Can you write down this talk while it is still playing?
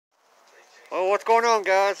Well, what's going on,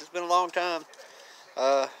 guys? It's been a long time.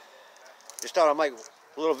 Just thought I'd make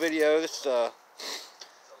a little video. This is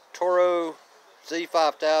Toro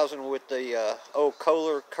Z5000 with the old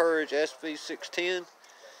Kohler Courage sv610.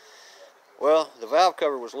 Well, the valve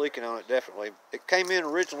cover was leaking on it, definitely. It came in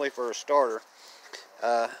originally for a starter.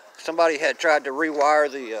 Somebody had tried to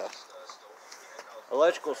rewire the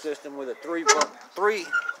electrical system with a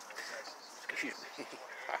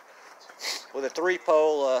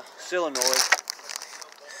three-pole solenoid.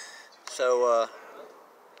 So,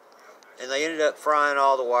 and they ended up frying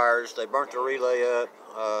all the wires. They burnt the relay up,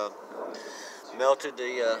 melted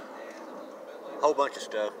the whole bunch of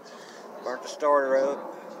stuff, burnt the starter up.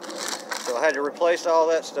 So I had to replace all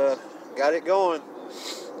that stuff. Got it going.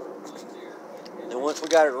 And once we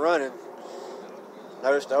got it running,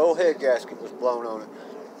 noticed the old head gasket was blown on it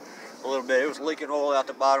a little bit. It was leaking oil out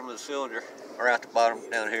the bottom of the cylinder, or out the bottom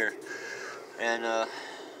down here. And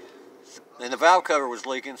the valve cover was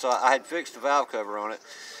leaking, so I had fixed the valve cover on it.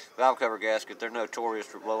 Valve cover gasket, they're notorious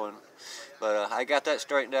for blowing. But I got that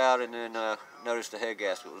straightened out, and then noticed the head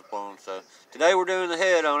gasket was blown. So today we're doing the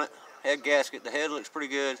head on it. Head gasket. The head looks pretty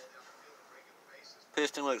good.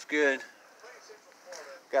 Piston looks good.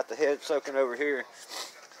 Got the head soaking over here.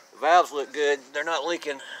 The valves look good. They're not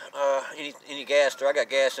leaking any gas there. I got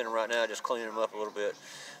gas in them right now, just cleaning them up a little bit.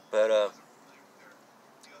 But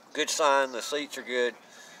good sign. The seats are good,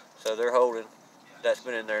 so they're holding. That's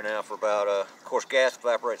been in there now for about, of course gas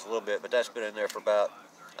evaporates a little bit, but that's been in there for about,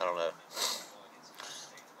 I don't know,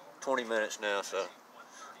 20 minutes now, so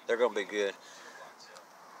they're going to be good.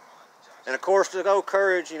 And of course the old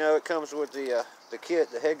Courage, you know, it comes with the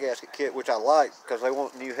kit, the head gasket kit, which I like because they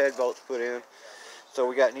want new head bolts put in. So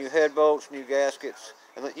we got new head bolts, new gaskets,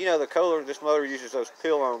 and you know the Kohler, this motor uses those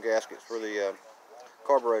pill-on gaskets for the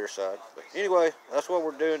carburetor side. But anyway, that's what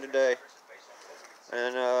we're doing today.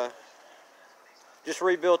 And just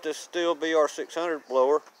rebuilt this steel BR600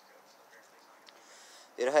 blower.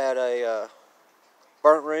 It had a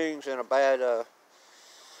burnt rings and a bad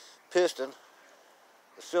piston.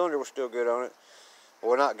 The cylinder was still good on it.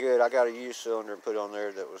 Well, not good. I got a used cylinder and put on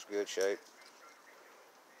there that was good shape.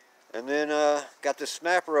 And then got this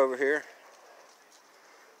snapper over here.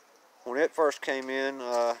 When it first came in,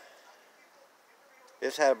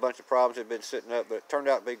 it's had a bunch of problems. It had been sitting up, but it turned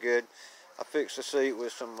out to be good. I fixed the seat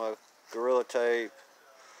with some Gorilla Tape.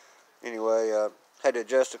 Anyway, had to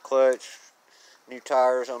adjust the clutch, new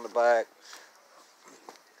tires on the back.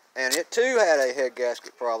 And it too had a head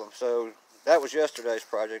gasket problem. So that was yesterday's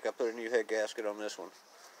project. I put a new head gasket on this one.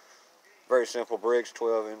 Very simple, Briggs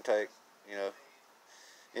 12 intake, you know,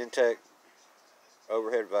 intake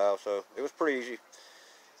overhead valve. So it was pretty easy.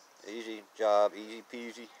 Easy job, easy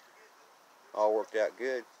peasy. All worked out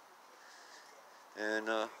good. And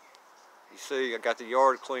you see, I got the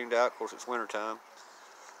yard cleaned out. Of course, it's winter time.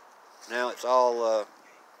 Now it's all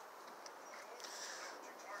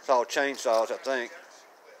chainsaws, I think.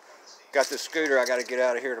 Got this scooter I got to get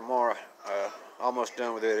out of here tomorrow. Almost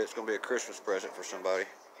done with it. It's going to be a Christmas present for somebody.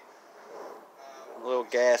 A little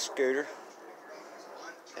gas scooter.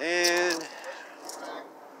 And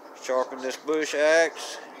sharpen this bush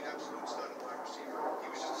axe.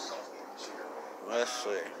 Let's see.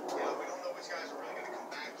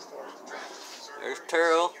 There's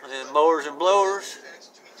Terrell and mowers and blowers.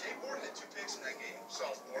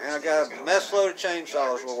 And I got a mess load of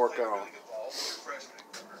chainsaws we'll work on.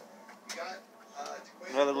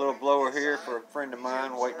 Another little blower here for a friend of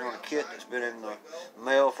mine waiting on a kit that's been in the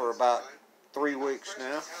mail for about 3 weeks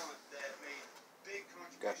now.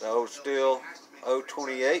 Got the old steel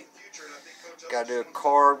 028. Got to do a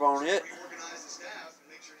carb on it.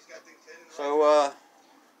 So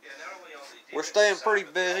we're staying pretty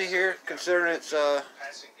busy here, considering it's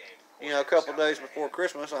you know, a couple days before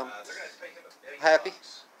Christmas. I'm happy.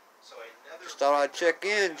 Just thought I'd check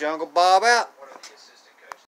in. Jungle Bob out.